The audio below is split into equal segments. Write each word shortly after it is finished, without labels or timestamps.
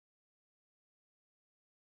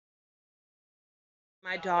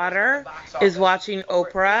My daughter is watching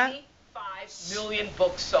Oprah. 5 million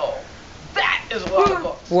books sold. That is a lot of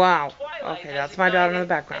books. Wow. Twilight Okay, that's my daughter in the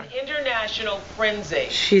background. An international frenzy.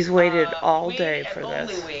 She's waited all day for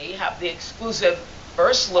this. Only we have the exclusive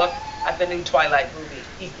first look at the new Twilight movie,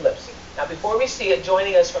 Eclipse. Now, before we see it,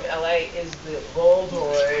 joining us from LA is the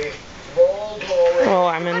Voltoi. Oh,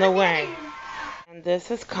 I'm in the way. And this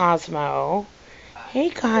is Cosmo. Hey,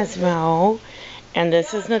 Cosmo. And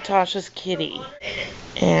this is Natasha's kitty.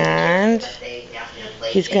 And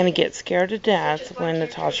he's going to get scared to death when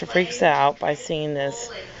Natasha freaks out by seeing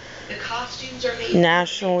this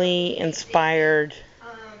nationally inspired,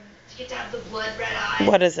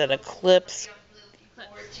 what is it, Eclipse?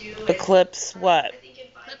 Eclipse what?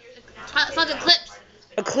 It's like Eclipse.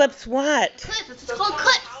 Eclipse what? Eclipse. It's called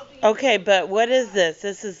Eclipse. Okay, but what is this?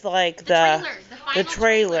 This is like the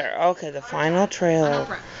trailer. Okay, the final trailer.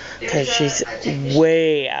 Because she's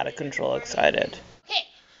way out of control excited. Okay.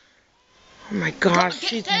 Oh my gosh,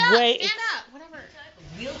 she's way. Stand up. Whatever.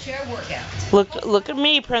 Wheelchair workout. Look at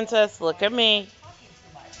me, princess. Look at me.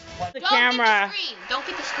 The camera. Don't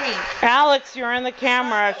get the screen. Alex, you're in the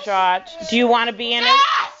camera shot. Do you want to be in it?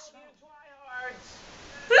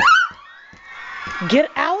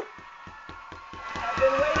 Get out. I've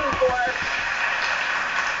been waiting for it.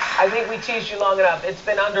 I think we teased you long enough. It's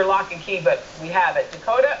been under lock and key, but we have it.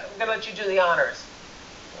 Dakota, I'm going to let you do the honors.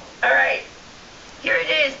 All right. Here it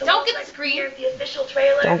is. Don't get the screen. The official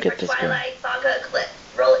trailer Don't get for the screen. Twilight Saga Eclipse.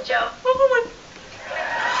 Roll it, Joe.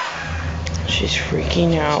 She's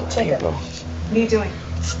freaking out, people. What are you doing?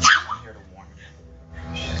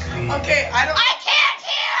 Okay, I can't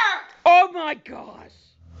hear! Oh my gosh.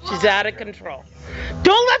 She's out of control.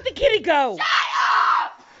 Don't let the kitty go. Shut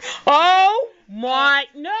up! Oh my,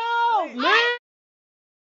 no, man.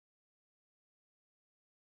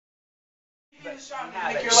 Dakota,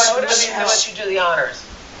 I'm going to let you do the honors.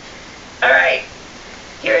 All right.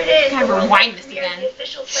 Here it is. Can I rewind this again? The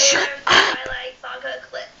official trailer for Twilight Saga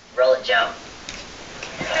Eclipse. Roll it, Joe.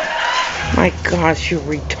 My gosh, you're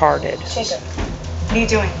retarded. Jacob, what are you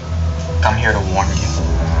doing? I'm here to warn you.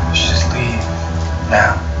 Just leave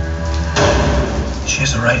now. She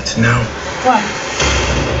has a right to know. What?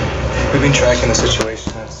 We've been tracking the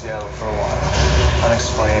situation in Seattle for a while.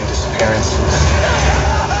 Unexplained disappearances,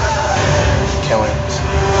 killings.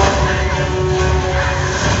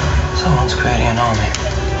 Someone's creating an army.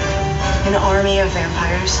 An army of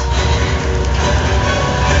vampires.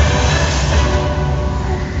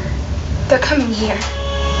 They're coming here.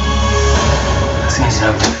 It's an easy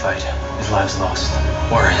ugly fight. His lives lost.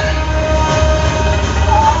 We're in.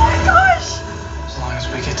 Oh my gosh! As long as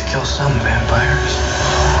we get to kill some vampires.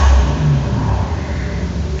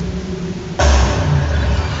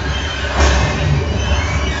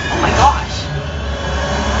 Oh my gosh!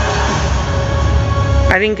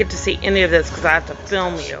 I didn't get to see any of this because I have to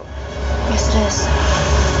film you. Yes, it is.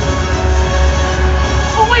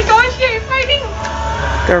 Oh my gosh, they're fighting!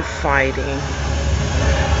 They're fighting.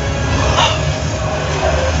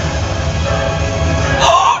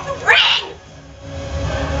 Oh, the ring!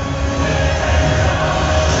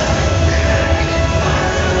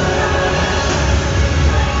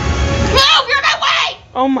 No, you're in my way!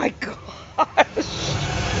 Oh my gosh.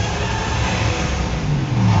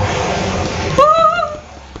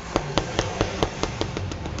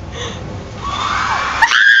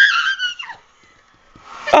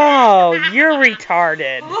 Oh, you're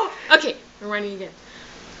retarded. Okay, rewinding again.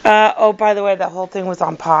 Oh, by the way, that whole thing was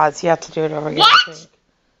on pause. You have to do it over again. What? I think.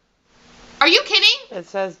 Are you kidding? It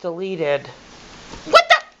says deleted.